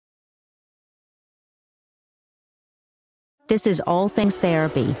This is All Things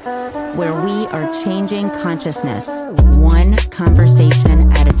Therapy, where we are changing consciousness one conversation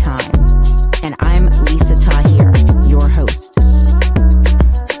at a time. And I'm Lisa Tahir, your host.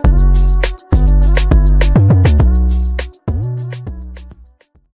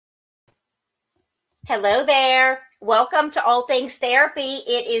 Hello there. Welcome to All Things Therapy.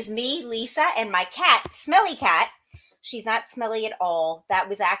 It is me, Lisa, and my cat, Smelly Cat. She's not smelly at all. That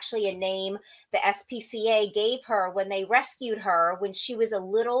was actually a name the SPCA gave her when they rescued her when she was a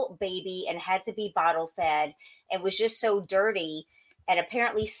little baby and had to be bottle fed and was just so dirty and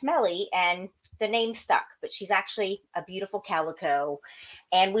apparently smelly, and the name stuck. But she's actually a beautiful calico.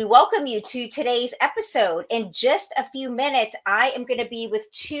 And we welcome you to today's episode. In just a few minutes, I am going to be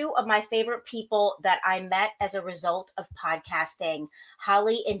with two of my favorite people that I met as a result of podcasting.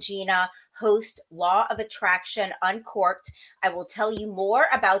 Holly and Gina host Law of Attraction Uncorked. I will tell you more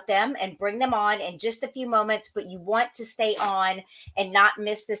about them and bring them on in just a few moments, but you want to stay on and not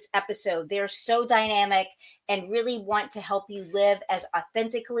miss this episode. They're so dynamic and really want to help you live as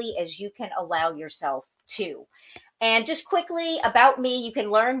authentically as you can allow yourself to. And just quickly about me, you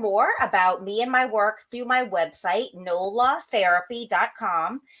can learn more about me and my work through my website,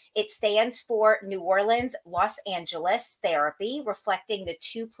 NOLA-therapy.com. It stands for New Orleans, Los Angeles Therapy, reflecting the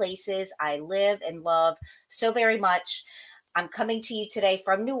two places I live and love so very much. I'm coming to you today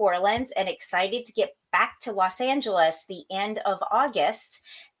from New Orleans and excited to get back to Los Angeles the end of August.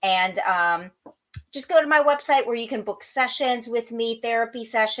 And just go to my website where you can book sessions with me, therapy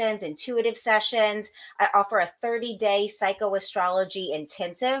sessions, intuitive sessions. I offer a 30-day psychoastrology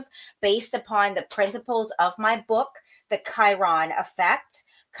intensive based upon the principles of my book, The Chiron Effect.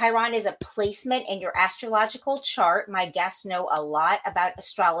 Chiron is a placement in your astrological chart. My guests know a lot about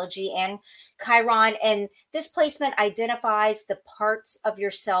astrology and Chiron, and this placement identifies the parts of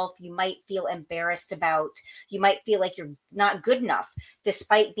yourself you might feel embarrassed about. You might feel like you're not good enough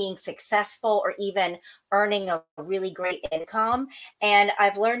despite being successful or even earning a really great income. And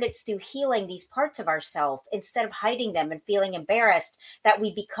I've learned it's through healing these parts of ourselves instead of hiding them and feeling embarrassed that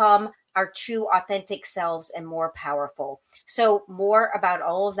we become our true authentic selves and more powerful. So more about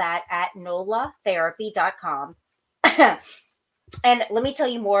all of that at NOLA-therapy.com. And let me tell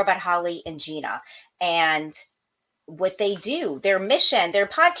you more about Holly and Gina and what they do, their mission, their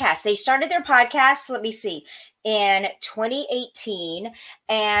podcast. They started their podcast, let me see, in 2018,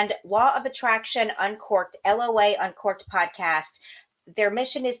 and Law of Attraction Uncorked, LOA Uncorked podcast. Their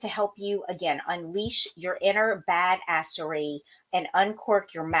mission is to help you, again, unleash your inner badassery and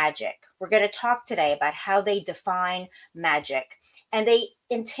uncork your magic. We're going to talk today about how they define magic, and they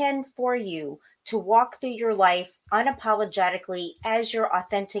intend for you to walk through your life unapologetically as your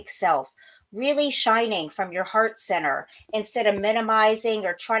authentic self, really shining from your heart center instead of minimizing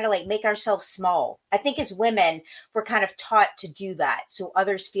or trying to make ourselves small. I think as women, we're kind of taught to do that so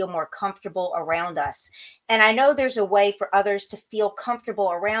others feel more comfortable around us. And I know there's a way for others to feel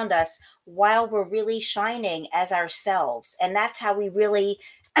comfortable around us while we're really shining as ourselves. And that's how we really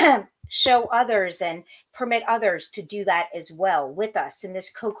show others and permit others to do that as well with us in this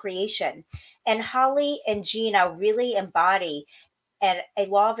co-creation. And Holly and Gina really embody a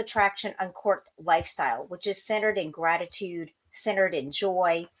Law of Attraction Uncorked lifestyle, which is centered in gratitude, centered in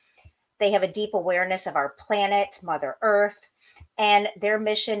joy. They have a deep awareness of our planet, Mother Earth, and their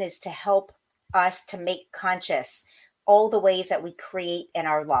mission is to help us to make conscious all the ways that we create in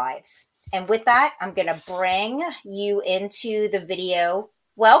our lives. And with that, I'm going to bring you into the video.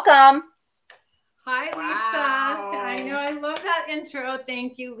 Welcome. Hi, Lisa. Wow. I know I love that intro.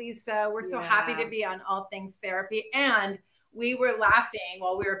 Thank you, Lisa. We're so happy to be on All Things Therapy. And we were laughing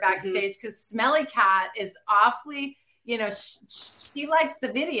while we were backstage because Smelly Cat is awfully, she likes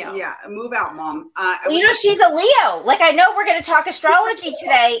the video. Yeah, move out, Mom. She's a Leo. I know we're going to talk astrology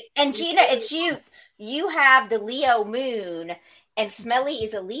today. And Gina, it's you. You have the Leo moon, and Smelly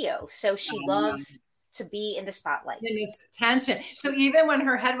is a Leo. So she loves to be in the spotlight. In this tension. So even when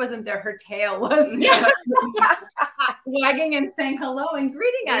her head wasn't there, her tail was wagging and saying hello and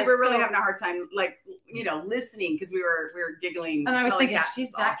greeting us. We were really having a hard time, listening because we were giggling. And I was thinking,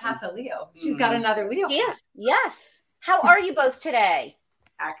 cat's a Leo. She's got another Leo. Yes. How are you both today?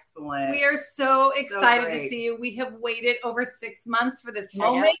 Excellent. We are so excited to see you. We have waited over 6 months for this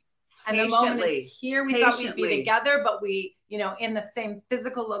moment. And the moment is here. We thought we'd be together, but we, in the same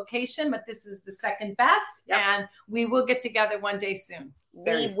physical location, but this is the second best. Yep. And we will get together one day soon.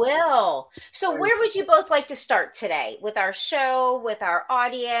 We will. So where would you both like to start today with our show, with our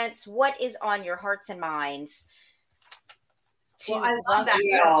audience? What is on your hearts and minds? Well, I love that.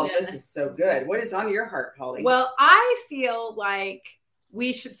 Oh, this is so good. What is on your heart, Holly? Well, I feel like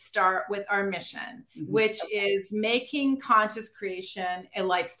we should start with our mission, which is making conscious creation a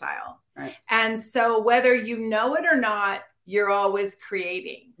lifestyle. Right. And so whether you know it or not, you're always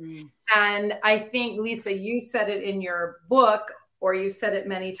creating. And I think, Lisa, you said it in your book, or you said it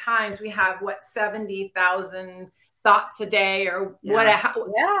many times. We have 70,000 thoughts a day, or what a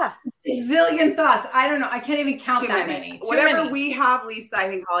zillion thoughts. I don't know. I can't even count that many. Whatever we have, Lisa, I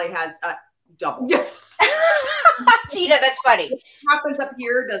think Holly has double. Gina, that's funny. What happens up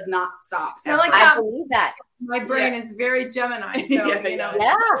here does not stop. So like I believe that. My brain is very Gemini.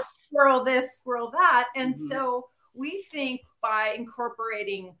 So, squirrel this, squirrel that. And so we think by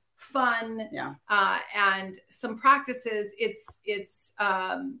incorporating fun and some practices, it's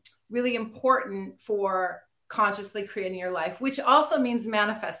really important for consciously creating your life, which also means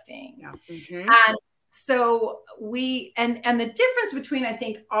manifesting. And so and the difference between, I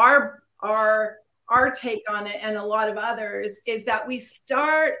think, our take on it and a lot of others is that we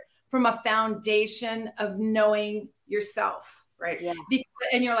start from a foundation of knowing yourself. Right. Yeah.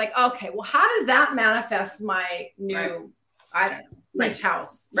 And you're like, okay, well, how does that manifest my new, I don't know, beach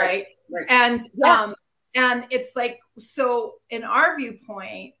house? Right. And it's like, so in our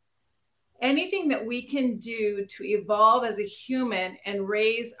viewpoint, anything that we can do to evolve as a human and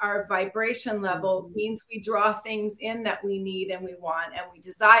raise our vibration level means we draw things in that we need and we want and we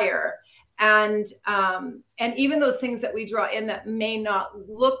desire. And even those things that we draw in that may not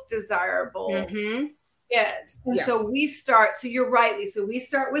look desirable. So we start, so you're right, Lisa, we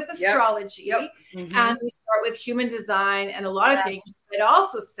start with astrology and we start with human design and a lot of things. I'd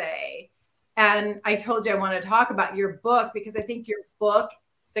also say, and I told you I want to talk about your book, because I think your book,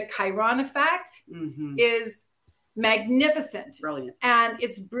 The Chiron Effect, is magnificent. Brilliant. And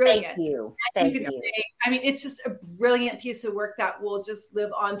it's brilliant. Thank you. Thank you. Say, I mean, it's just a brilliant piece of work that will just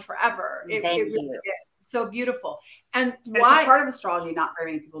live on forever. It really is. So beautiful. And why? It's a part of astrology, not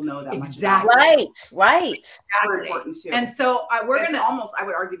very many people know that much about. Right. Exactly. Very important too. And so we're going to almost, I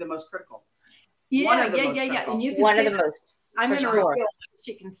would argue, the most critical. Yeah. And you can one say of the most. I'm going to reveal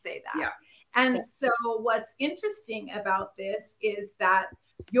she can say that. Yeah. And so what's interesting about this is that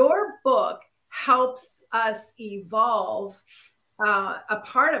your book helps us evolve a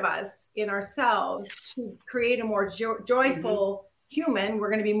part of us in ourselves to create a more joyful human. We're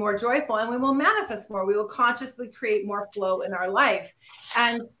going to be more joyful and we will manifest more. We will consciously create more flow in our life.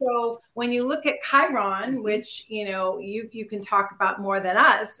 And so when you look at Chiron, which, you can talk about more than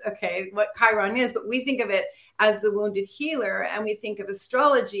us, okay, what Chiron is, but we think of it as the wounded healer. And we think of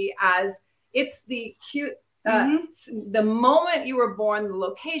astrology as it's the cute, the moment you were born, the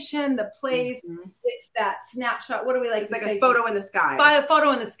location, the place, it's that snapshot. What do we like to say? It's like a photo in the sky. A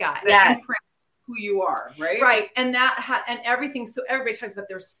photo in the sky. That imprint who you are, right? Right. And and everything. So everybody talks about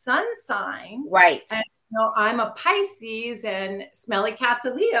their sun sign. Right. And I'm a Pisces and smelly cat's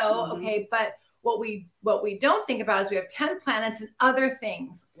a Leo. Okay. But what we don't think about is we have 10 planets and other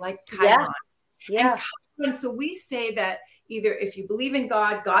things like Chiron. Yeah. And so we say that either if you believe in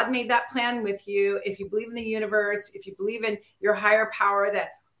God, God made that plan with you. If you believe in the universe, if you believe in your higher power,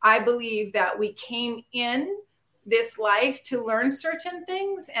 that I believe that we came in this life to learn certain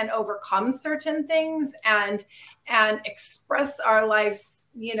things and overcome certain things and express our life's,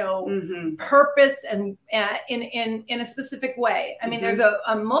 purpose and in a specific way. I mean, there's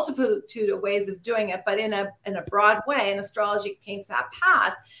a multitude of ways of doing it, but in a broad way, and astrology paints that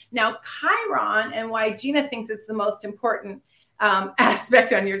path. Now, Chiron, and why Gina thinks it's the most important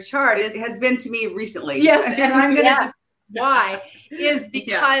aspect on your chart, it has been to me recently. Yes, and I'm going to just why is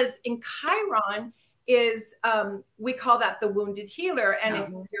because in Chiron is we call that the wounded healer. And if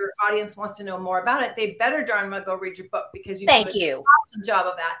your audience wants to know more about it, they better darn well go read your book, because you do an awesome job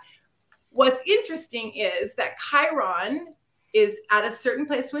of that. What's interesting is that Chiron is at a certain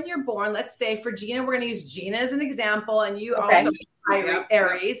place when you're born. Let's say for Gina, we're going to use Gina as an example, and you also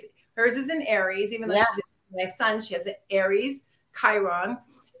Aries. Hers is in Aries, even though she's my son, she has an Aries Chiron.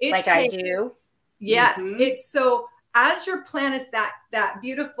 I do. Yes. It's so as your planets, that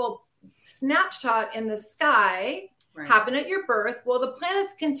beautiful snapshot in the sky happen at your birth. Well, the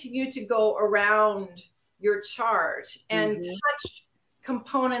planets continue to go around your chart and touch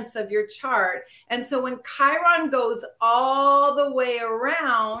components of your chart. And so when Chiron goes all the way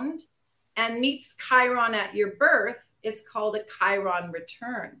around and meets Chiron at your birth, it's called a Chiron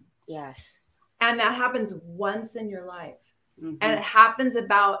return. Yes. And that happens once in your life. And it happens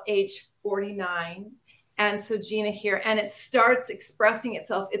about age 49. And so Gina here, and it starts expressing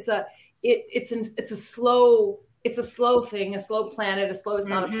itself. It's a slow thing, a slow planet, it's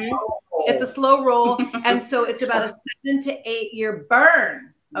not a slow, it's a slow roll. And so it's about a 7 to 8 year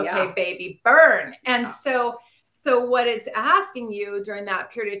burn. Okay, baby, burn. And so So what it's asking you during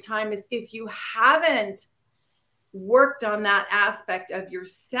that period of time is, if you haven't worked on that aspect of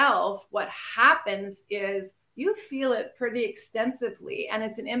yourself, what happens is you feel it pretty extensively. And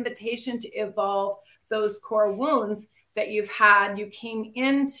it's an invitation to evolve those core wounds that you've had, you came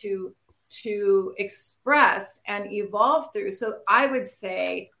into to express and evolve through. So I would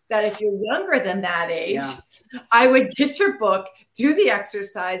say that if you're younger than that age, I would get your book, do the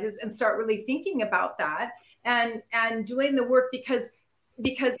exercises, and start really thinking about that and doing the work, because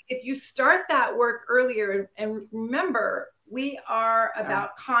if you start that work earlier, and remember, we are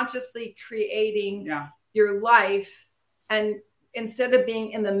about consciously creating your life, and instead of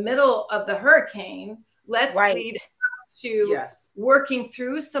being in the middle of the hurricane, let's lead to working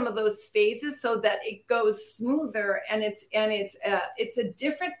through some of those phases so that it goes smoother, and it's a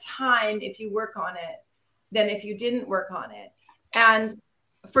different time if you work on it than if you didn't work on it. And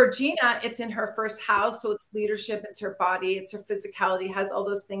for Gina, it's in her first house. So it's leadership, it's her body, it's her physicality, has all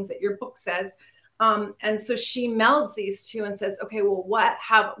those things that your book says. And so she melds these two and says, okay, well,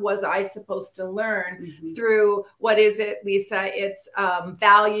 was I supposed to learn through, what is it, Lisa? It's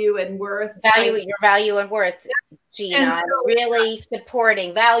value and worth. Your value and worth, Gina. So, really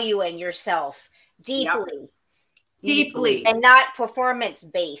supporting, valuing yourself deeply. And not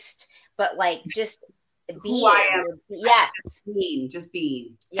performance-based, but like just being. Who I am. Yes. Just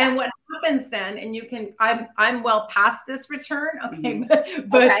being. Yes. And what happens then, and you can, I'm well past this return. Okay.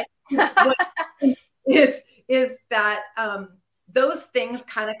 But what is that those things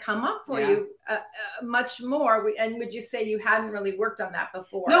kind of come up for you much more. And would you say you hadn't really worked on that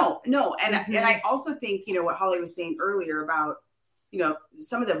before? No. And I also think, what Holly was saying earlier about,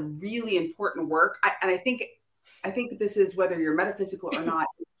 some of the really important work. I think this is, whether you're metaphysical or not,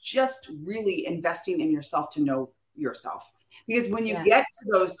 just really investing in yourself to know yourself. Because when you get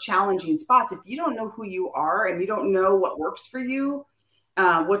to those challenging spots, if you don't know who you are and you don't know what works for you,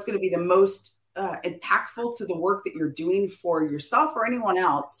 what's going to be the most impactful to the work that you're doing for yourself or anyone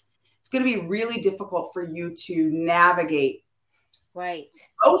else, it's going to be really difficult for you to navigate. Right.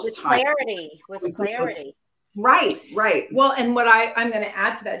 With clarity. Right. Well, and what I'm going to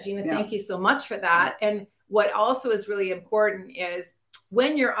add to that, Gina, thank you so much for that. And what also is really important is,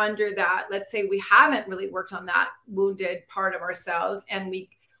 when you're under that, let's say we haven't really worked on that wounded part of ourselves, and we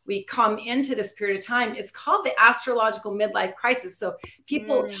come into this period of time, it's called the astrological midlife crisis. So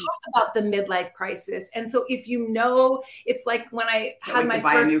people talk about the midlife crisis. And so if it's like when I had my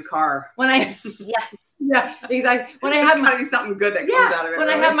buy a new car. Yeah, exactly. When I had something good that comes out of it. When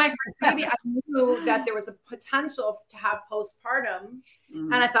I had my first baby, I knew that there was a potential to have postpartum,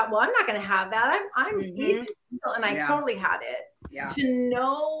 and I thought, well, I'm not going to have that. I'm and I totally had it. Yeah. To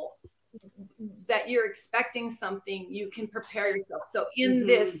know that you're expecting something, you can prepare yourself. So in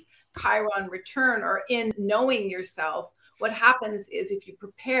this Chiron return, or in knowing yourself, what happens is, if you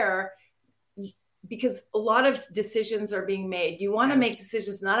prepare, because a lot of decisions are being made, you want to make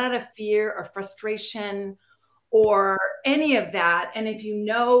decisions not out of fear or frustration or any of that. And if you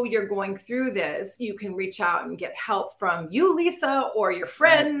know you're going through this, you can reach out and get help from you, Lisa, or your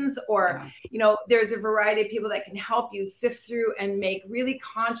friends, or, there's a variety of people that can help you sift through and make really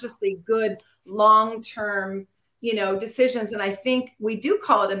consciously good long-term, decisions. And I think we do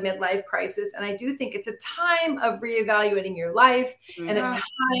call it a midlife crisis. And I do think it's a time of reevaluating your life and a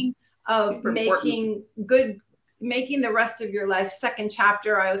time of making the rest of your life second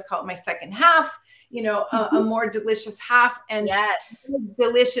chapter. I always call it my second half, a more delicious half, and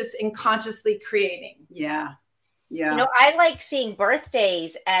delicious in consciously creating. Yeah. I like seeing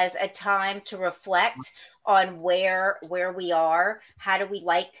birthdays as a time to reflect on where we are. How do we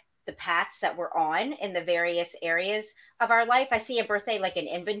like the paths that we're on in the various areas of our life? I see a birthday like an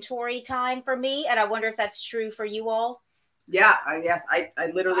inventory time for me, and I wonder if that's true for you all. Yeah, yes, I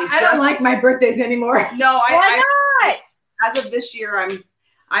literally. I don't like my birthdays anymore. No, Why not? As of this year,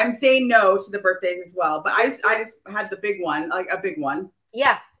 I'm saying no to the birthdays as well. But I just had the big one, like a big one.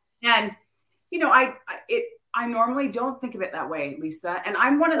 Yeah. And I normally don't think of it that way, Lisa. And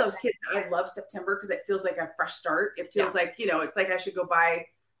I'm one of those kids that I love September because it feels like a fresh start. It feels like, it's like I should go buy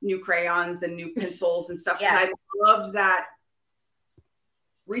new crayons and new pencils and stuff. Yeah. And I love that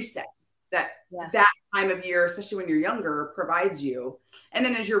reset that time of year, especially when you're younger, provides you. And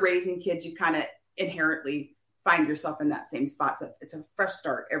then as you're raising kids, you kind of inherently find yourself in that same spot. So it's a fresh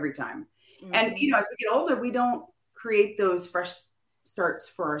start every time. And, as we get older, we don't create those fresh starts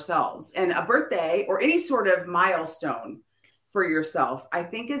for ourselves. And a birthday or any sort of milestone for yourself, I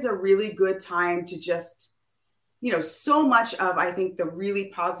think, is a really good time to just, so much of, I think, the really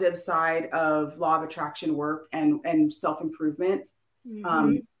positive side of law of attraction work and self-improvement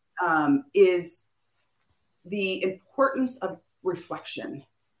is the importance of reflection.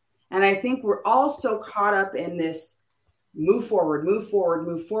 And I think we're all so caught up in this move forward,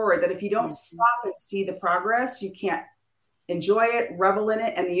 that if you don't stop and see the progress, you can't enjoy it, revel in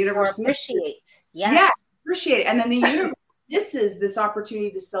it, and the universe appreciate. Appreciate it. And then the universe misses this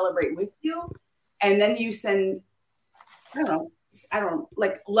opportunity to celebrate with you. And then you send, I don't know,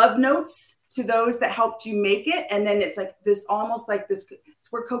 like love notes to those that helped you make it. And then it's like this, almost like this,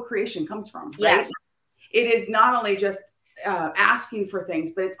 it's where co-creation comes from, right? Yes. It is not only just asking for things,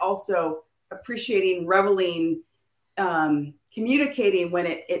 but it's also appreciating, reveling, communicating when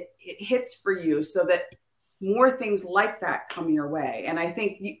it hits for you, so that more things like that come your way. And I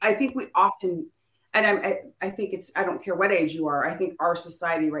think we often, and I think it's, I don't care what age you are, I think our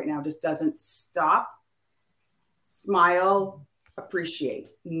society right now just doesn't stop, smile, appreciate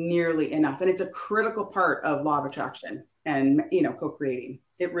nearly enough. And it's a critical part of law of attraction and, co-creating.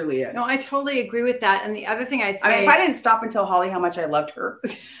 It really is. No, I totally agree with that. And the other thing I'd say, I mean, if I didn't stop and tell Holly how much I loved her,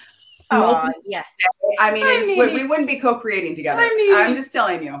 yeah. I mean, we wouldn't be co-creating together. I'm just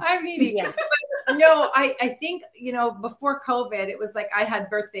telling you. I'm needy. Yeah. No, I think, before COVID, it was like I had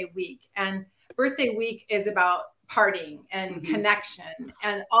birthday week, and birthday week is about partying and connection,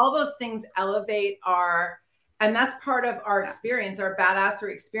 and all those things elevate and that's part of our experience, our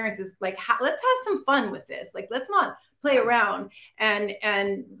badassery experience is like, let's have some fun with this. Like, let's not play around and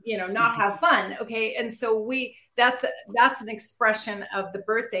not have fun. Okay. And so that's an expression of the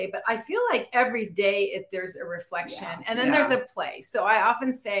birthday, but I feel like every day there's a reflection and then there's a play. So I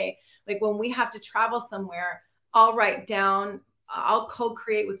often say, like, when we have to travel somewhere, I'll write down, I'll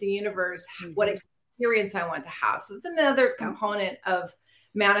co-create with the universe what experience I want to have. So it's another component of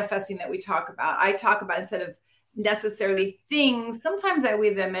manifesting that we talk about. I talk about, instead of necessarily things, sometimes I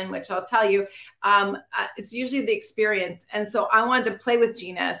weave them in, which I'll tell you, it's usually the experience. And so I wanted to play with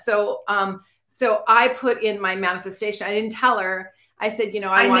Gina. So I put in my manifestation. I didn't tell her. I said,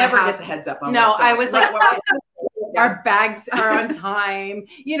 I never get the heads up on I was like, our bags are on time.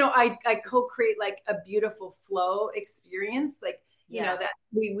 I co-create like a beautiful flow experience. Like, that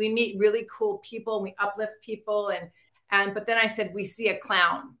we meet really cool people and we uplift people. But then I said, we see a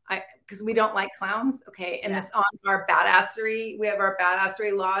clown, because we don't like clowns. Okay. And it's on our badassery. We have our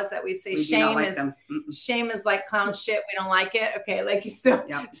badassery laws that we say shame is like clown shit. We don't like it. Okay. Like,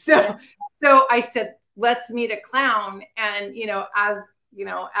 so I said, let's meet a clown. And, as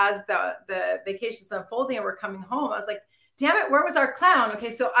the vacation's unfolding and we're coming home, I was like, damn it, where was our clown?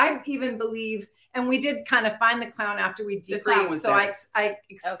 Okay. So I even believe, and we did kind of find the clown after we debriefed. So I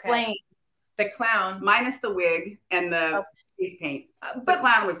explained the clown, minus the wig and the face paint. But the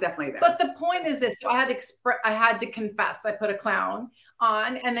clown was definitely there. But the point is this: so I had to confess. I put a clown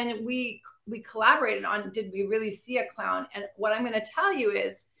on, and then we collaborated on, did we really see a clown? And what I'm going to tell you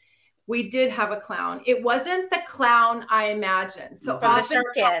is, we did have a clown. It wasn't the clown I imagined. So from the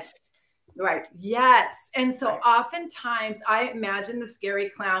circus. Right. Yes. And so oftentimes I imagine the scary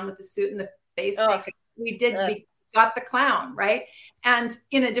clown with the suit and the face makeup. We got the clown, right? And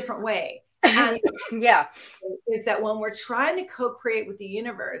in a different way. And is that when we're trying to co-create with the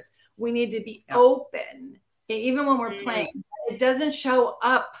universe, we need to be open, even when we're playing. It doesn't show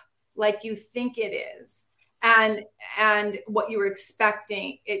up like you think it is. And what you were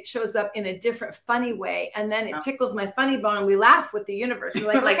expecting, it shows up in a different funny way. And then it tickles my funny bone and we laugh with the universe.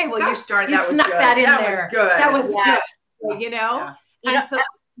 We're like, okay, well, you snuck that in there. That was good. And so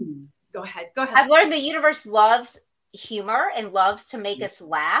go ahead. I've learned the universe loves humor and loves to make us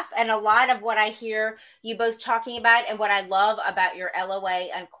laugh. And a lot of what I hear you both talking about, and what I love about your LOA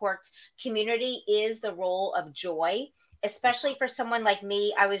Uncorked community, is the role of joy. Especially for someone like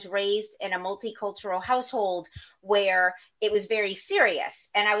me, I was raised in a multicultural household where it was very serious.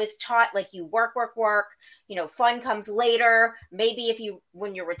 And I was taught, like, you work, fun comes later, maybe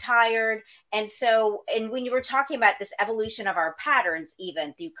when you're retired. And when you were talking about this evolution of our patterns,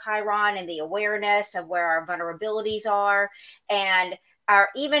 even through Chiron and the awareness of where our vulnerabilities are, and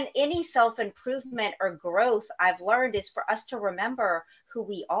even any self-improvement or growth, I've learned, is for us to remember who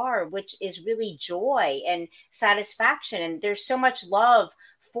we are, which is really joy and satisfaction. And there's so much love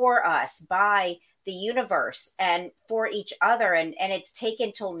for us by the universe and for each other. And it's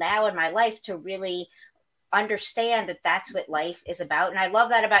taken till now in my life to really understand that that's what life is about. And I love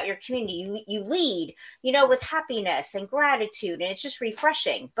that about your community. You lead, with happiness and gratitude, and it's just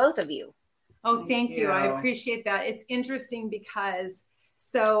refreshing, both of you. Oh, thank you. I appreciate that. It's interesting because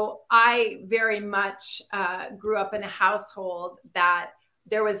I very much grew up in a household that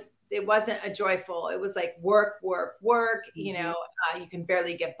it wasn't a joyful, it was like work, you can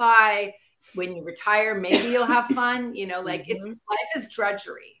barely get by. When you retire, maybe you'll have fun, life is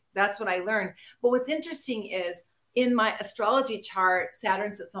drudgery. That's what I learned. But what's interesting is in my astrology chart,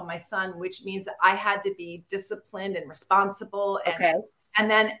 Saturn sits on my sun, which means that I had to be disciplined and responsible. And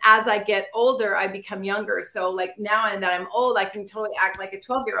then as I get older, I become younger. So like now and that I'm old, I can totally act like a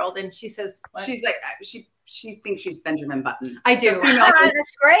 12-year-old. And she says, what? She's like, she thinks she's Benjamin Button. I do.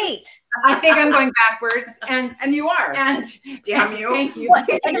 That's great. I think I'm going backwards. And you are. And damn you. Thank you. Well,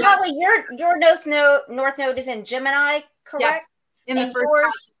 and Holly, your North Node is in Gemini, correct? Yes. In the first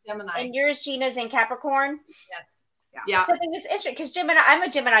house of Gemini. And yours, Gina's in Capricorn? Yes. Yeah. So I think it's interesting because Gemini, I'm a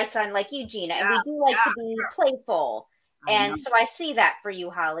Gemini sun like you, Gina, and we do like to be playful. And so I see that for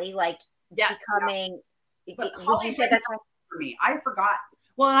you, Holly, like becoming. But would you say that's for me? I forgot.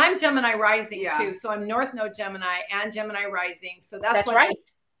 Well, and I'm Gemini rising too. So I'm North Node Gemini and Gemini rising. So that's right.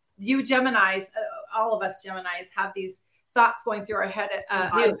 You Geminis, all of us Geminis have these thoughts going through our head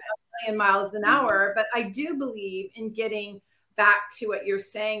at a million miles an hour. But I do believe in getting back to what you're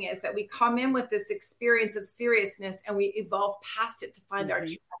saying is that we come in with this experience of seriousness and we evolve past it to find our true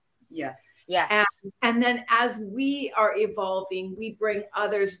essence. Yes. Yeah. And then as we are evolving, we bring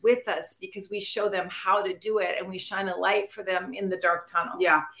others with us because we show them how to do it and we shine a light for them in the dark tunnel.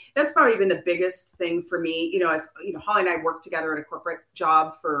 Yeah. That's probably been the biggest thing for me. As Holly and I worked together at a corporate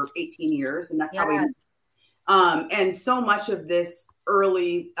job for 18 years and that's how we met. And so much of this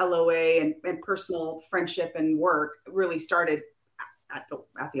early LOA and personal friendship and work really started at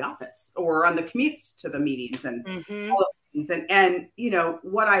the office or on the commutes to the meetings and all the things. And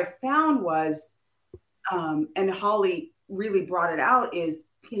what I found was, and Holly really brought it out is,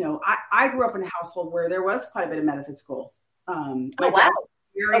 I grew up in a household where there was quite a bit of metaphysical. My dad was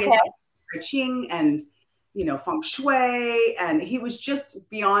very into I Ching and, feng shui, and he was just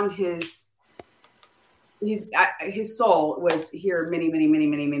beyond his soul was here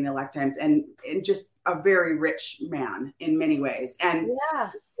many lifetimes and just a very rich man in many ways. And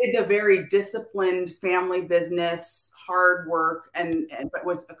did a very disciplined family business, hard work, but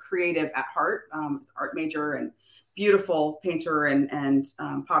was a creative at heart, was art major and beautiful painter and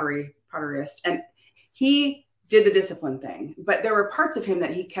potterist. And he did the discipline thing, but there were parts of him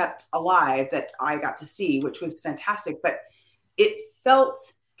that he kept alive that I got to see, which was fantastic. But it felt,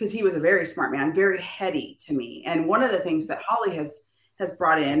 because he was a very smart man, very heady to me. And one of the things that Holly has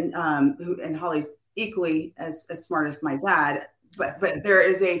brought in, and Holly's equally as smart as my dad, but there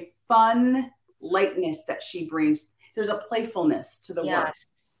is a fun lightness that she brings. There's a playfulness to the work.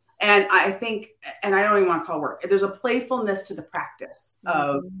 And I think, and I don't even want to call it work, there's a playfulness to the practice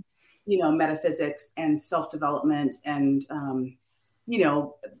of, metaphysics and self-development and,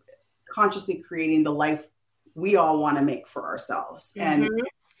 consciously creating the life we all want to make for ourselves. And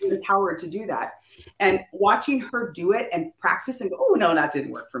empowered to do that, and watching her do it and practice and go, oh no, that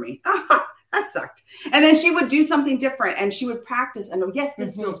didn't work for me. That sucked. And then she would do something different and she would practice and go, yes,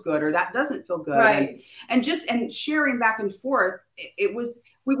 this feels good, or that doesn't feel good. Right. And sharing back and forth.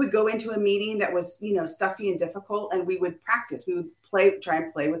 We would go into a meeting that was, stuffy and difficult, and we would practice. We would try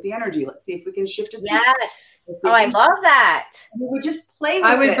and play with the energy. Let's see if we can shift it. Yes. I love that. We would just play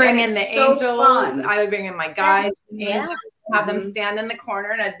with it. I would bring in the angels. I would bring in my guides, angels, have them stand in the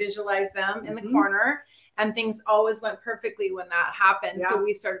corner, and I'd visualize them in the corner. And things always went perfectly when that happened. Yeah. So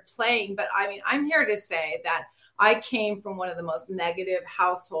we started playing. But I'm here to say that I came from one of the most negative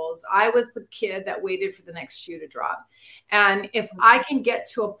households. I was the kid that waited for the next shoe to drop. And if I can get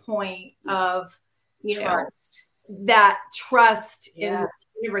to a point of, that trust in the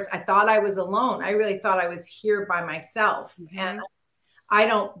universe, I thought I was alone. I really thought I was here by myself. And I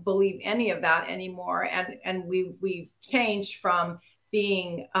don't believe any of that anymore. And we changed from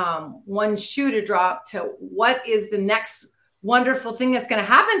being one shoe to drop to what is the next wonderful thing that's going to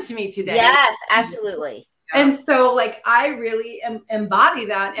happen to me today. Yes, absolutely. And so I really embody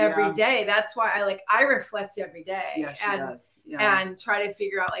that every day. That's why I reflect every day and try to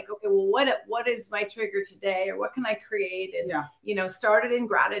figure out okay, well, what is my trigger today, or what can I create? And, started in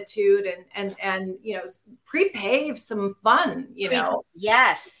gratitude and pre-pave some fun,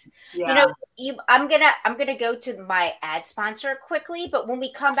 Yes. Yeah. I'm going to go to my ad sponsor quickly, but when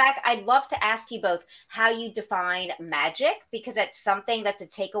we come back, I'd love to ask you both how you define magic, because that's something that's a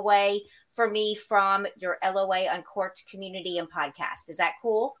takeaway for me from your LOA Uncorked community and podcast. Is that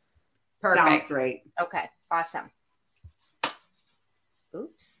cool? Perfect. Sounds great. Okay, awesome.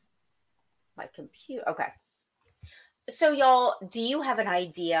 Oops, my computer. Okay. So y'all, do you have an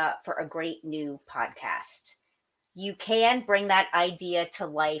idea for a great new podcast? You can bring that idea to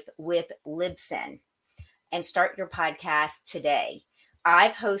life with Libsyn and start your podcast today.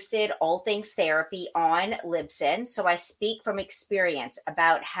 I've hosted All Things Therapy on Libsyn, so I speak from experience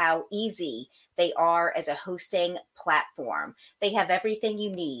about how easy they are as a hosting platform. They have everything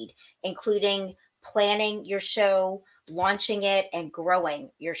you need, including planning your show, launching it, and growing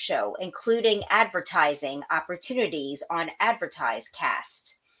your show, including advertising opportunities on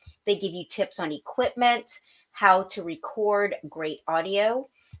AdvertiseCast. They give you tips on equipment, how to record great audio,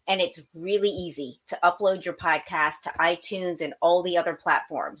 and it's really easy to upload your podcast to iTunes and all the other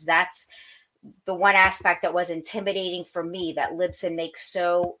platforms. That's the one aspect that was intimidating for me that Libsyn makes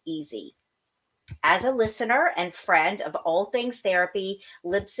so easy. As a listener and friend of All Things Therapy,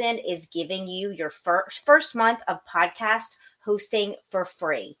 Libsyn is giving you your first month of podcast hosting for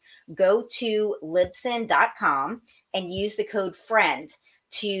free. Go to Libsyn.com and use the code FRIEND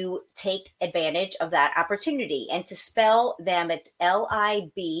to take advantage of that opportunity. And to spell them, it's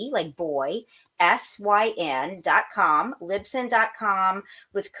L-I-B, like boy, SYN.com, Libsyn.com,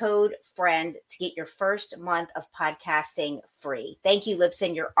 with code FRIEND to get your first month of podcasting free. Thank you,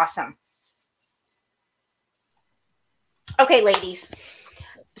 Libsyn. You're awesome. Okay, ladies.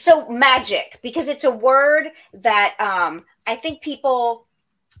 So magic, because it's a word that I think people,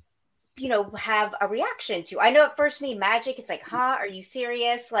 have a reaction to. I know at first magic, it's like, are you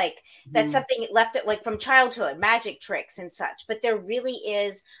serious? Like that's something left it like from childhood, magic tricks and such. But there really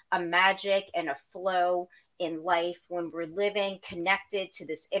is a magic and a flow in life when we're living connected to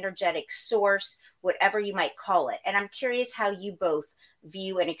this energetic source, whatever you might call it. And I'm curious how you both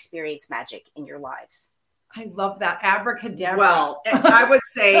view and experience magic in your lives. I love that. Abracadabra. Well, I would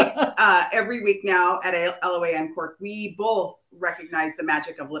say every week now at LOAN Cork, we both recognize the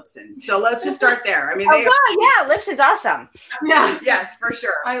magic of Libsyn. So let's just start there. I mean, Libsyn's awesome. Yeah. Yes, for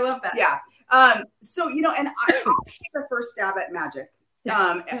sure. I love that. Yeah. So, and I'll take the first stab at magic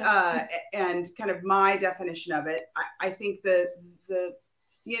and kind of my definition of it. I think the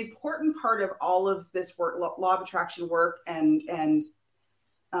important part of all of this work, law of attraction work and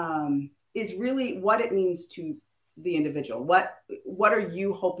is really what it means to the individual. What are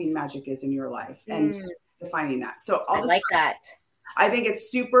you hoping magic is in your life and defining that. So I like that. I think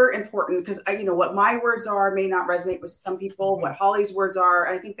it's super important because what my words are may not resonate with some people, what Holly's words are.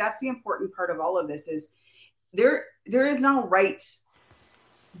 And I think that's the important part of all of this is there is no right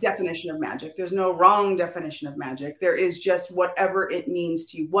definition of magic. There's no wrong definition of magic. There is just whatever it means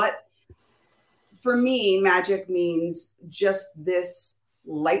to you. What for me, magic means just this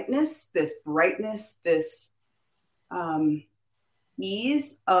lightness, this brightness, this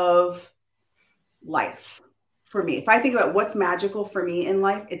ease of life for me. If I think about what's magical for me in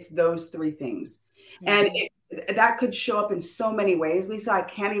life, it's those three things. And that could show up in so many ways, Lisa. I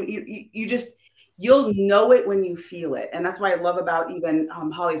can't even, you'll know it when you feel it. And that's why I love about even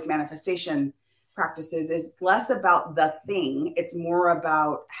Holly's manifestation practices is less about the thing. It's more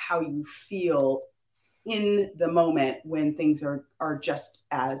about how you feel in the moment when things are just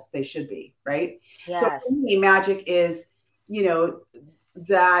as they should be, right? Yes. So for me, magic is,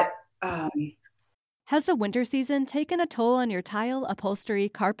 that. Has the winter season taken a toll on your tile, upholstery,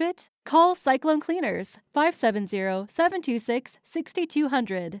 carpet? Call Cyclone Cleaners,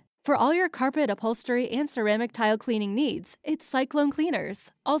 570-726-6200. For all your carpet, upholstery, and ceramic tile cleaning needs, it's Cyclone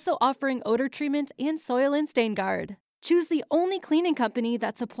Cleaners, also offering odor treatment and soil and stain guard. Choose the only cleaning company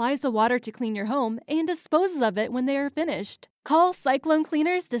that supplies the water to clean your home and disposes of it when they are finished. Call Cyclone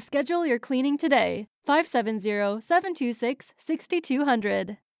Cleaners to schedule your cleaning today.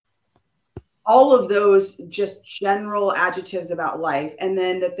 570-726-6200. All of those just general adjectives about life. And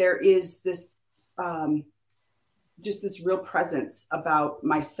then that there is this, just this real presence about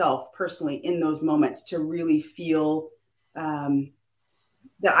myself personally in those moments to really feel,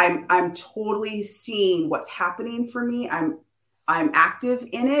 that I'm totally seeing what's happening for me. I'm active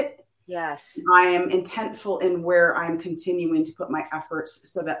in it. Yes. I am intentful in where I'm continuing to put my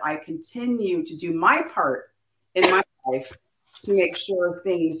efforts so that I continue to do my part in my life to make sure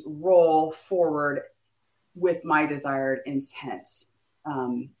things roll forward with my desired intent.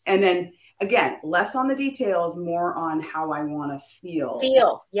 And then again, less on the details, more on how I want to feel.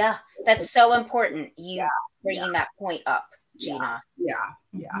 Yeah. That's so important. Bringing that point up, Gina. Yeah.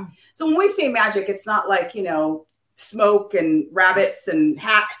 So when we say magic, it's not like, smoke and rabbits and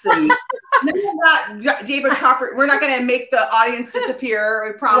hats and none of that. David Copper, we're not going to make the audience disappear,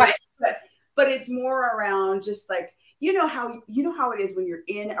 I promise. Right. But it's more around just like, how it is when you're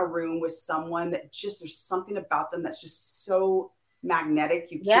in a room with someone that just, there's something about them that's just so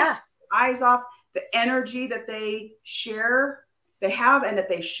magnetic. You can't take your eyes off. The energy that they have and that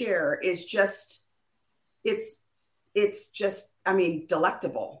they share is just, it's it's just, I mean,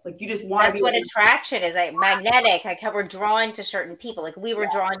 delectable. Like you just want to be. That's what attraction is, like magnetic, like how we're drawn to certain people. Like we were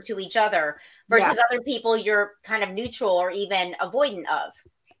drawn to each other versus other people you're kind of neutral or even avoidant of.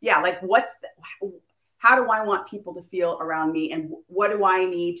 Yeah. Like how do I want people to feel around me? And what do I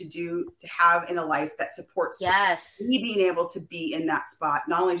need to do to have in a life that supports me being able to be in that spot,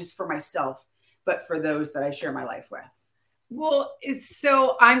 not only just for myself, but for those that I share my life with? Well,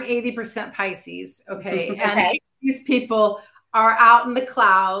 so I'm 80% Pisces. Okay. And these people are out in the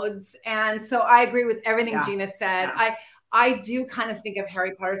clouds. And so I agree with everything Gina said. Yeah. I do kind of think of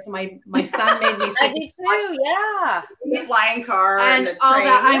Harry Potter. So my son made me sit I do too, yeah. The flying car and all train.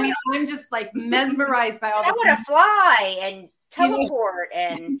 That. I mean, I'm just like mesmerized by all this. I want to fly and teleport.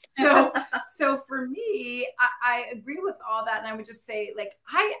 And so for me, I agree with all that. And I would just say, like,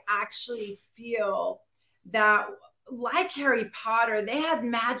 I actually feel that like Harry Potter, they had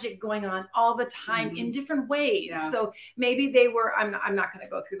magic going on all the time in different ways. Yeah. So maybe they were, I'm not going to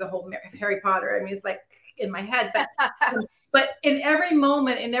go through the whole Harry Potter. I mean, it's like in my head, but in every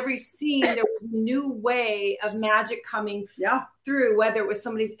moment, in every scene, there was a new way of magic coming through, whether it was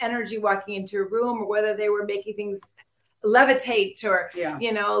somebody's energy walking into a room or whether they were making things levitate or,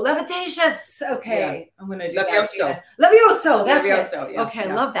 levitatious. Okay. I'm going to do that. Levioso. That's it. Yeah. Okay.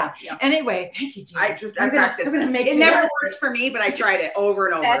 I love that. Yeah. Anyway, thank you, Gina. I practiced. I'm gonna make it never worked for me, but I tried it over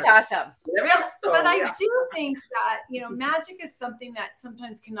and over. That's awesome. Levioso. But I do think that, magic is something that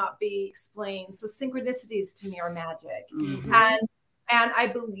sometimes cannot be explained. So synchronicities to me are magic. Mm-hmm. And I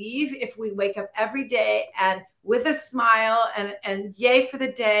believe if we wake up every day and with a smile and yay for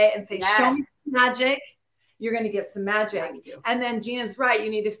the day and say, show me some magic, you're going to get some magic. And then Gina's right. You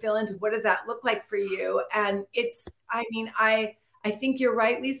need to fill into what does that look like for you? And it's, I mean, I think you're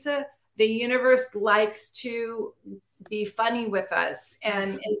right, Lisa. The universe likes to be funny with us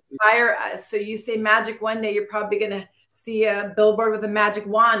and inspire us. So you say magic one day, you're probably going to see a billboard with a magic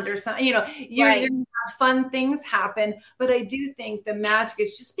wand or something, you're going to have fun things happen. But I do think the magic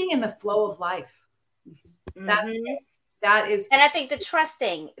is just being in the flow of life. Mm-hmm. That's it. That is, and I think the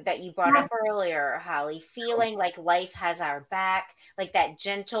trusting that you brought up earlier, Holly, feeling like life has our back, like that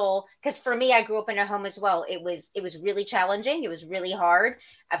gentle, because for me, I grew up in a home as well. It was really challenging. It was really hard.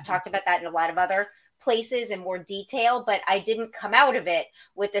 I've talked about that in a lot of other places in more detail, but I didn't come out of it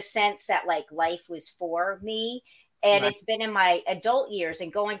with the sense that like life was for me. And it's been in my adult years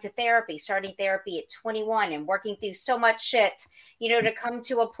and going to therapy, starting therapy at 21 and working through so much shit, to come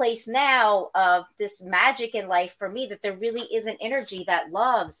to a place now of this magic in life for me, that there really is an energy that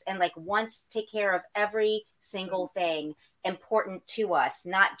loves and like wants to take care of every single thing important to us,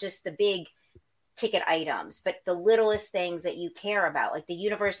 not just the big ticket items, but the littlest things that you care about. Like the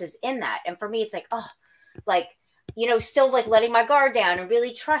universe is in that. And for me, it's like, still like letting my guard down and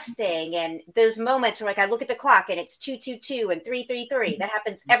really trusting. And those moments where like I look at the clock and it's 2:22 and 3:33, that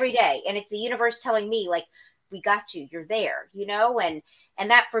happens every day. And it's the universe telling me like, we got you, you're there, and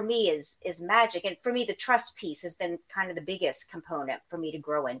that for me is magic. And for me, the trust piece has been kind of the biggest component for me to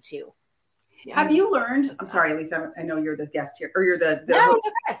grow into. Have you learned, I'm sorry, Lisa, I know you're the guest here, or you're the host.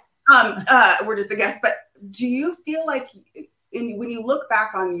 Okay. We're just the guest, but do you feel like when you look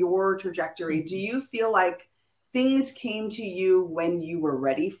back on your trajectory, do you feel like things came to you when you were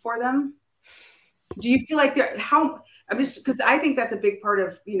ready for them? Do you feel like because I think that's a big part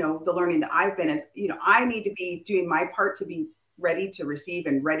of, the learning that I've been is, I need to be doing my part to be ready to receive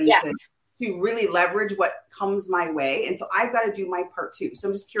and ready to really leverage what comes my way. And so I've got to do my part too. So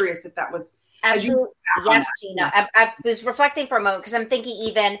I'm just curious if that was. Absolutely. Yes, Gina. I was reflecting for a moment because I'm thinking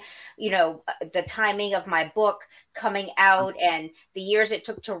even, the timing of my book coming out and the years it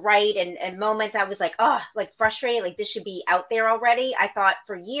took to write and moments I was like, like frustrated, like this should be out there already. I thought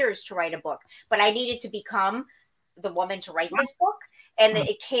for years to write a book, but I needed to become the woman to write this book. And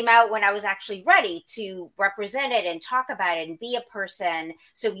it came out when I was actually ready to represent it and talk about it and be a person.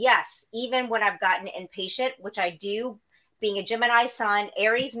 So yes, even when I've gotten impatient, which I do, being a Gemini sun,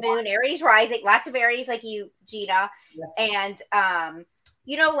 Aries moon, Aries rising, lots of Aries like you, Gina. Yes. And,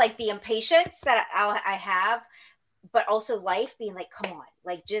 like the impatience that I have, but also life being like, come on,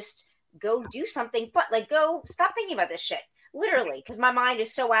 like just go do something fun. Like go stop thinking about this shit, literally, because my mind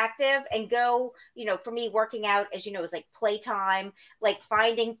is so active and go, for me, working out, as you know, is like playtime, like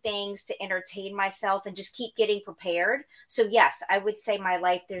finding things to entertain myself and just keep getting prepared. So yes, I would say my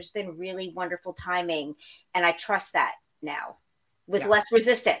life, there's been really wonderful timing. And I trust that now with less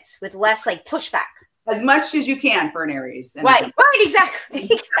resistance, with less like pushback. As much as you can for an Aries. Right, exactly.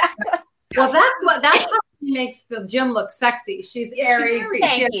 Well, that's how she makes the gym look sexy. She's Aries.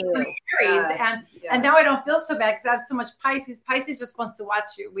 Thank you. Aries. And now I don't feel so bad because I have so much Pisces. Pisces just wants to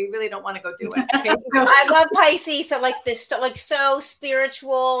watch you. We really don't want to go do it. Okay, so I love Pisces. So like this, like so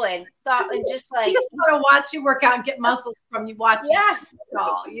spiritual and thought, and just like we just want to watch you work out and get muscles from you watching. Yes, it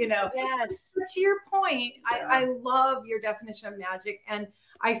all, you know. Yes. But to your point, I love your definition of magic, and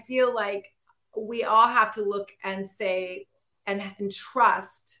I feel like we all have to look and say and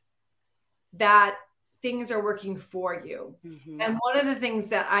trust that things are working for you. Mm-hmm. And one of the things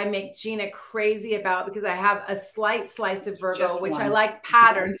that I make Gina crazy about, because I have a slight slice of Virgo, which I like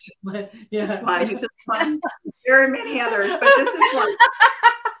patterns. Just one. There are many others, but this is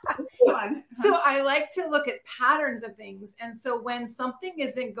one. So I like to look at patterns of things. And so when something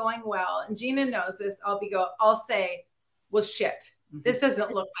isn't going well, and Gina knows this, I'll say, well, shit, this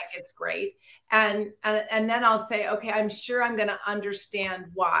doesn't look like it's great. And then I'll say, okay, I'm sure I'm going to understand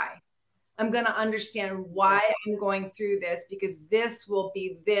why. I'm going to understand why I'm going through this, because this will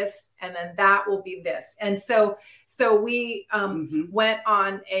be this, and then that will be this. And so we went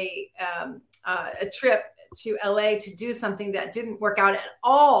on a trip to LA to do something that didn't work out at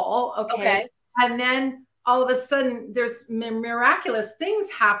all. Okay. And then all of a sudden there's miraculous things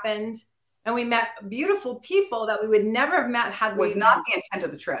happened. And we met beautiful people that we would never have met had we not the intent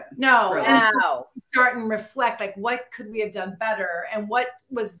of the trip. No. Really. And so start and reflect, like, what could we have done better? And what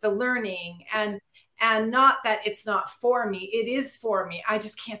was the learning? And not that it's not for me. It is for me. I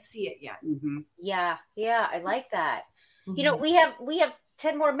just can't see it yet. Mm-hmm. Yeah. I like that. Mm-hmm. You know, we have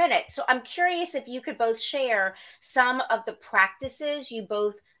 10 more minutes. So I'm curious if you could both share some of the practices you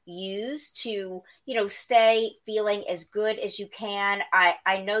both use to, you know, stay feeling as good as you can.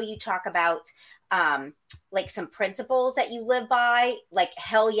 I know you talk about like some principles that you live by, like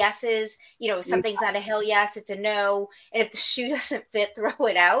hell yeses, you know, if something's not a hell yes, it's a no. And if the shoe doesn't fit, throw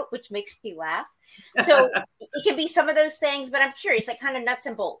it out, which makes me laugh. So it can be some of those things, but I'm curious, like kind of nuts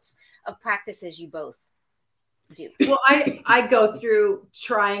and bolts of practices you both do. Well, I go through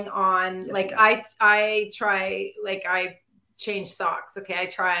trying on, like I try, like I change socks. Okay. I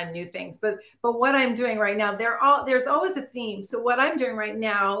try on new things, but what I'm doing right now, there's always a theme. So what I'm doing right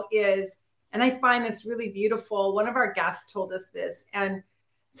now is, and I find this really beautiful. One of our guests told us this, and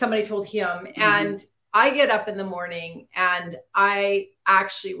somebody told him, and I get up in the morning and I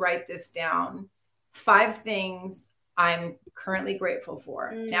actually write this down. 5 things I'm currently grateful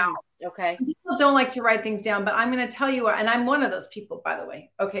for. Now, okay. People don't like to write things down, but I'm going to tell you, and I'm one of those people, by the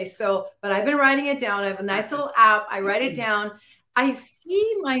way. Okay. But I've been writing it down. I have a nice little app. I write it down. I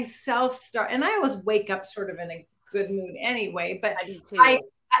see myself start, and I always wake up sort of in a good mood anyway, but I do too.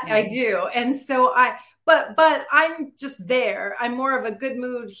 I do. And so but I'm just there. I'm more of a good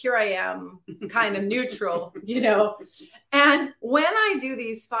mood. Here I am, kind of neutral, you know. And when I do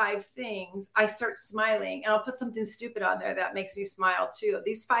these 5 things, I start smiling, and I'll put something stupid on there that makes me smile too.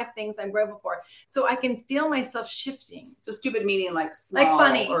 These 5 things I'm grateful for. So I can feel myself shifting. So stupid meaning like small, like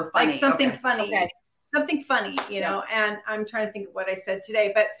funny, or funny. Like something funny. Okay. Something funny, you know. And I'm trying to think of what I said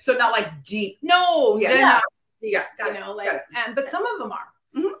today, but so not like deep. No, they're not deep, you know, like, but some of them are.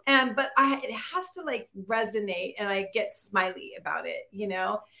 Mm-hmm. But it has to like resonate, and I get smiley about it, you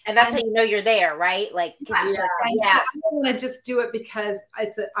know. And that's how you know you're there, right? Like, I don't want to just do it because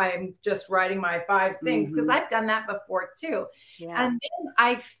I'm just writing my 5 things, because I've done that before too. Yeah. And then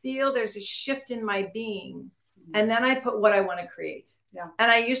I feel there's a shift in my being, and then I put what I want to create. Yeah.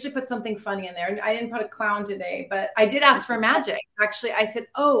 And I usually put something funny in there. And I didn't put a clown today, but I did ask for magic. Actually, I said,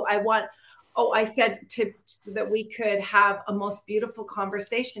 I said so that we could have a most beautiful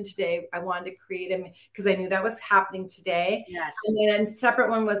conversation today. I wanted to create them because I knew that was happening today. Yes. And then a separate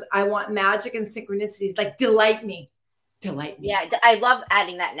one was, I want magic and synchronicities, like delight me. Yeah, I love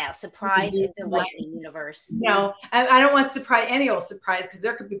adding that now. Surprise and delight the universe. No, I don't want any old surprise, because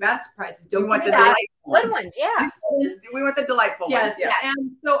there could be bad surprises. Don't want the delightful ones. Yeah. We want the delightful ones. Yeah.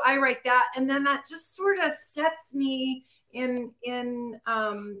 And so I write that, and then that just sort of sets me in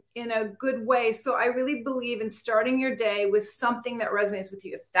a good way. So I really believe in starting your day with something that resonates with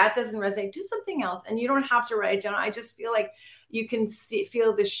you. If that doesn't resonate, do something else, and you don't have to write it down. I just feel like you can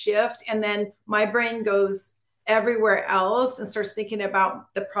feel the shift, and then my brain goes everywhere else and starts thinking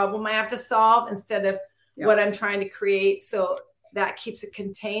about the problem I have to solve instead of what I'm trying to create. So that keeps it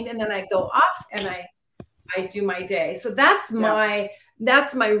contained, and then I go off and I do my day. So that's my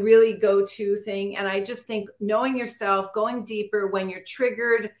really go-to thing. And I just think knowing yourself, going deeper when you're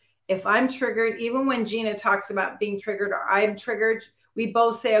triggered. If I'm triggered, even when Gina talks about being triggered or I'm triggered, we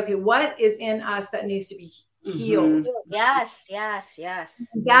both say, okay, what is in us that needs to be healed? Yes. That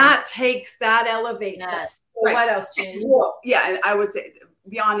elevates us. So what else, Gina? Yeah. And I would say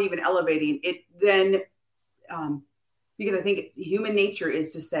beyond even elevating it, then, because I think it's human nature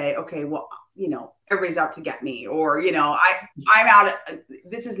is to say, okay, well, everybody's out to get me, or, I'm out.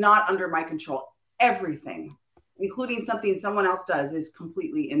 This is not under my control. Everything, including something someone else does, is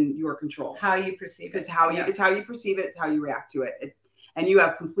completely in your control. How you perceive it. It's how you perceive it. It's how you react to it. And you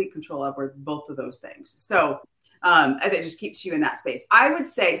have complete control over both of those things. So it just keeps you in that space. I would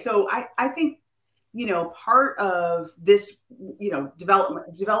say, so I think, part of this,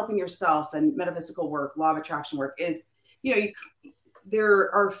 developing yourself and metaphysical work, law of attraction work is, there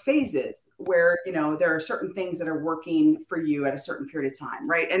are phases where, there are certain things that are working for you at a certain period of time.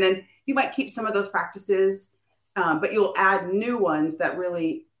 Right. And then you might keep some of those practices, but you'll add new ones that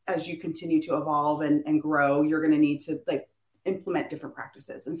really, as you continue to evolve and grow, you're going to need to implement different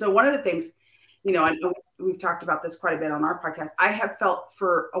practices. And so one of the things, I know we've talked about this quite a bit on our podcast. I have felt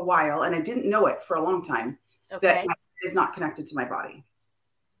for a while, and I didn't know it for a long time, that my head is not connected to my body.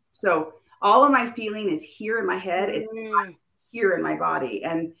 So all of my feeling is here in my head. It's not here in my body.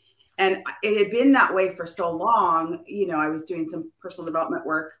 And it had been that way for so long. I was doing some personal development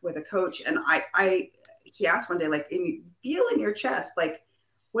work with a coach, and she asked one day, you feel in your chest,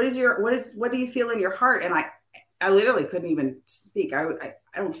 what do you feel in your heart? And I literally couldn't even speak. I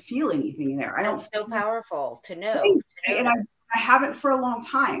don't feel anything in there. I don't. That's so powerful to know. And I haven't for a long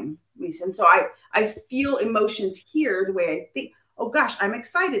time, Lisa. And so I feel emotions here the way I think, oh gosh, I'm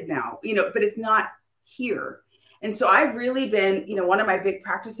excited now, but it's not here. And so I've really been, one of my big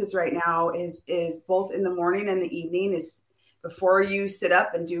practices right now is both in the morning and the evening, is before you sit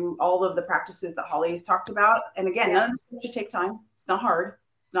up and do all of the practices that Holly has talked about. And again, none of this should take time. It's not hard.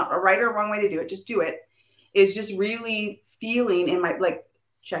 It's not a right or wrong way to do it. Just do it. Is just really feeling in my,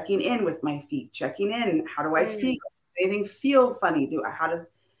 checking in with my feet, checking in. How do I feel? Anything feel funny?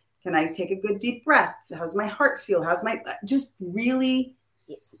 Can I take a good deep breath? How's my heart feel? Just really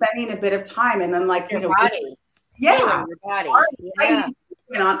spending a bit of time. And then your body. Yeah. Your body. Yeah.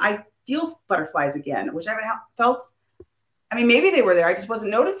 I feel butterflies again, which I haven't felt. I mean, maybe they were there. I just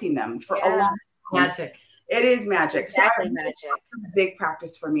wasn't noticing them for a long time. Magic. It is magic. Exactly, so magic. A big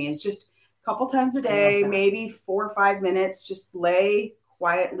practice for me is just a couple times a day, maybe 4 or 5 minutes, just lay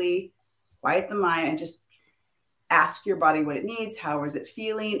quietly, quiet the mind, and just ask your body what it needs. How is it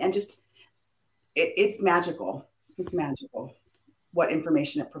feeling? And just, it's magical. It's magical what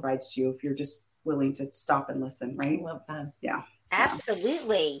information it provides to you if you're just willing to stop and listen, right? I love that. Yeah.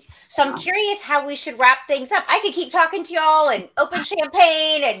 Absolutely. So I'm curious how we should wrap things up. I could keep talking to y'all and open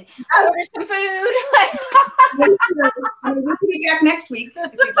champagne and order some food. We'll be back next week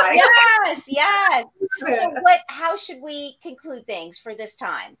if you'd like. Yes. So how should we conclude things for this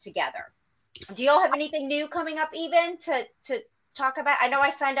time together? Do y'all have anything new coming up even to talk about? I know I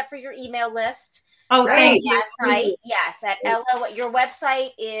signed up for your email list. Oh, thank you. Last night. Yes. At your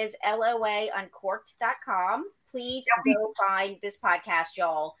website is LOAuncorked.com. Please go find this podcast,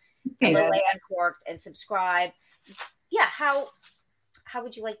 y'all. LOA Uncorked, and subscribe. Yeah. How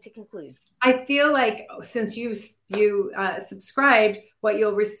would you like to conclude? I feel like since you subscribed, what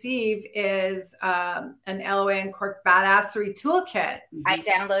you'll receive is an LOA Uncorked Badassery Toolkit. I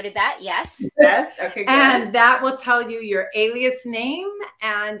downloaded that. Yes. Yes. Okay. Good. And that will tell you your alias name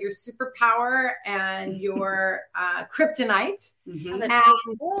and your superpower and your kryptonite. Oh, that's so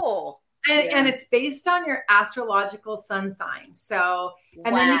cool. And it's based on your astrological sun sign. So,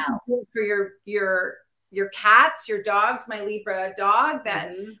 and then you can do it for your cats, your dogs, my Libra dog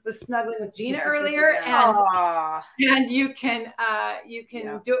that was snuggling with Gina earlier. And you can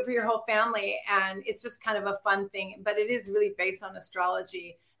do it for your whole family. And it's just kind of a fun thing, but it is really based on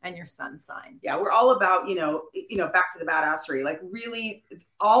astrology and your sun sign. Yeah. We're all about, back to the badassery, really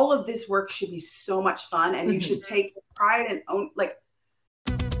all of this work should be so much fun, and you should take pride and own,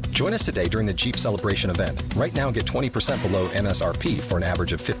 Join us today during the Jeep Celebration event. Right now, get 20% below MSRP for an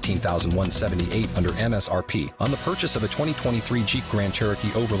average of $15,178 under MSRP on the purchase of a 2023 Jeep Grand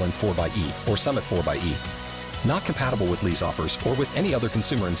Cherokee Overland 4xE or Summit 4xE. Not compatible with lease offers or with any other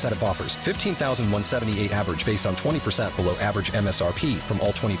consumer incentive offers. $15,178 average based on 20% below average MSRP from all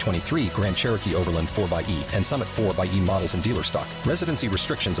 2023 Grand Cherokee Overland 4xE and Summit 4xE models in dealer stock. Residency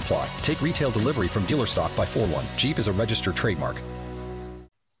restrictions apply. Take retail delivery from dealer stock by 4/1. Jeep is a registered trademark.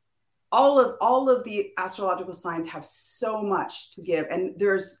 All of the astrological signs have so much to give, and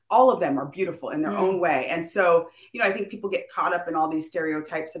all of them are beautiful in their own way. And so, I think people get caught up in all these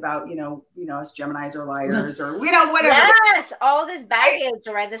stereotypes about, us Geminis are liars or, whatever. Yes. All this baggage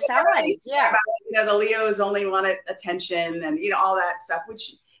around the signs. Yeah. About, the Leos only wanted attention and, all that stuff,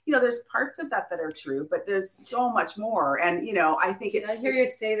 which, there's parts of that are true, but there's so much more. And, I think it's... I hear you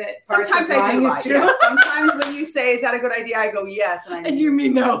say that. Sometimes I do lie. Yeah. Sometimes when you say, is that a good idea? I go, yes. And you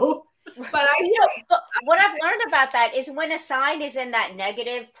mean no. But what I've learned about that is when a sign is in that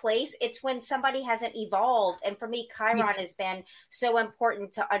negative place, it's when somebody hasn't evolved. And for me, Chiron has been so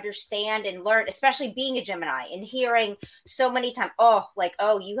important to understand and learn, especially being a Gemini and hearing so many times,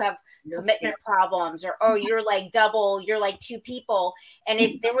 you have commitment problems, or you're like double, you're like two people.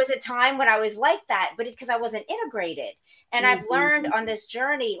 And there was a time when I was like that, but it's because I wasn't integrated. And I've learned on this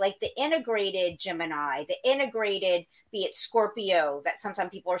journey, like the integrated Gemini, the integrated, be it Scorpio, that sometimes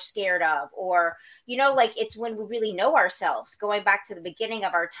people are scared of, or, it's when we really know ourselves, going back to the beginning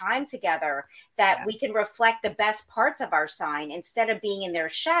of our time together, that we can reflect the best parts of our sign instead of being in their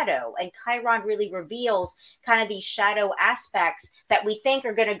shadow. And Chiron really reveals kind of these shadow aspects that we think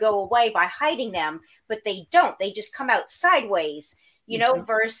are going to go away by hiding them, but they don't. They just come out sideways,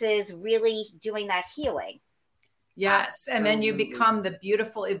 versus really doing that healing. Yes. And then you become the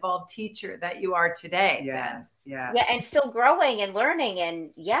beautiful evolved teacher that you are today. Yes. Yeah. Yeah. And still growing and learning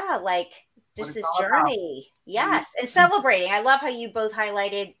and just this journey. Yes. And celebrating. I love how you both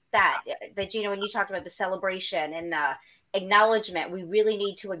highlighted that Gina, when you talked about the celebration and the acknowledgement, we really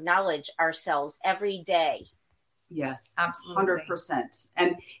need to acknowledge ourselves every day. Yes, absolutely. 100%.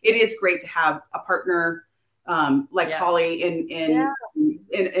 And it is great to have a partner Holly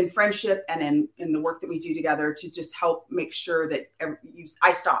in friendship and in the work that we do together to just help make sure that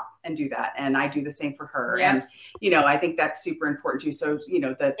I stop and do that. And I do the same for her. Yeah. And, I think that's super important too. So,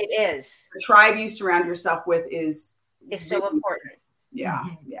 it is the tribe you surround yourself with is so important. Yeah.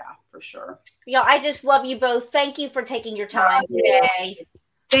 Mm-hmm. Yeah, for sure. I just love you both. Thank you for taking your time today.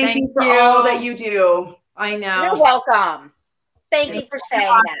 Thank you for all that you do. I know. You're welcome. Thank you for saying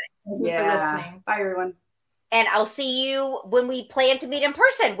that. Thank you for listening. Bye, everyone. And I'll see you when we plan to meet in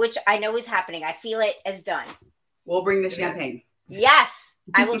person, which I know is happening. I feel it as done. We'll bring the champagne. Yes,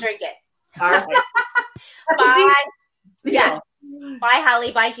 I will drink it. All right. Bye. Yeah. Bye,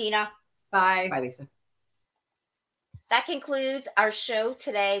 Holly. Bye, Gina. Bye. Bye, Lisa. That concludes our show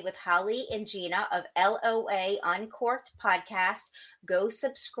today with Holly and Gina of LOA Uncorked podcast. Go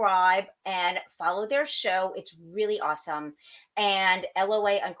subscribe and follow their show. It's really awesome. And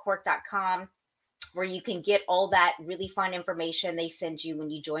LOAuncorked.com, where you can get all that really fun information they send you when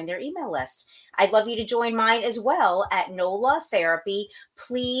you join their email list. I'd love you to join mine as well at NOLA Therapy.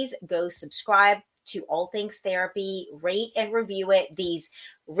 Please go subscribe to All Things Therapy, rate and review it. These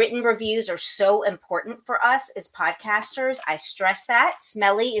written reviews are so important for us as podcasters. I stress that.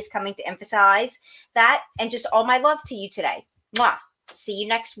 Smelly is coming to emphasize that. And just all my love to you today. Mwah. See you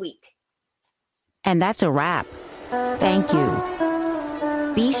next week. And that's a wrap. Thank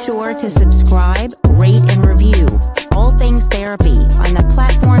you. Be sure to subscribe, rate, and review All Things Therapy on the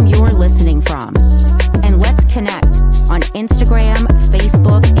platform you're listening from. And let's connect on Instagram,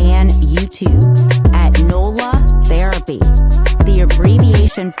 Facebook, and YouTube at NOLA Therapy, the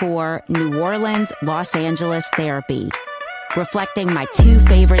abbreviation for New Orleans, Los Angeles Therapy, reflecting my two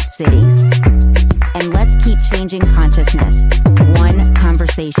favorite cities. And let's keep changing consciousness, one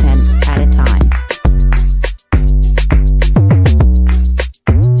conversation at a time.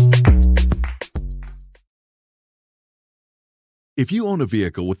 If you own a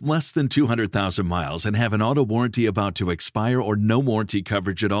vehicle with less than 200,000 miles and have an auto warranty about to expire or no warranty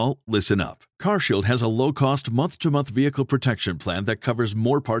coverage at all, listen up. CarShield has a low-cost month-to-month vehicle protection plan that covers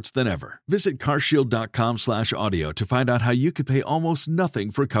more parts than ever. Visit carshield.com/audio to find out how you could pay almost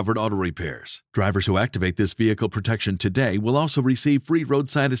nothing for covered auto repairs. Drivers who activate this vehicle protection today will also receive free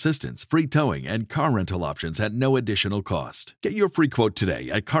roadside assistance, free towing, and car rental options at no additional cost. Get your free quote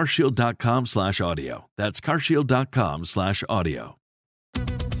today at carshield.com/audio. That's carshield.com/audio.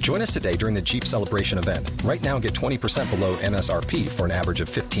 Join us today during the Jeep Celebration event. Right now, get 20% below MSRP for an average of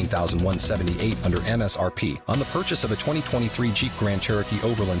 $15,178 under MSRP on the purchase of a 2023 Jeep Grand Cherokee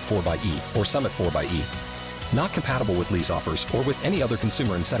Overland 4xE or Summit 4xE. Not compatible with lease offers or with any other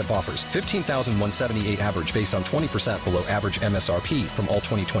consumer incentive offers. $15,178 average based on 20% below average MSRP from all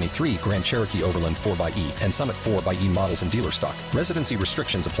 2023 Grand Cherokee Overland 4xE and Summit 4xE models in dealer stock. Residency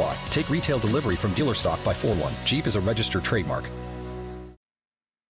restrictions apply. Take retail delivery from dealer stock by 4/1. Jeep is a registered trademark.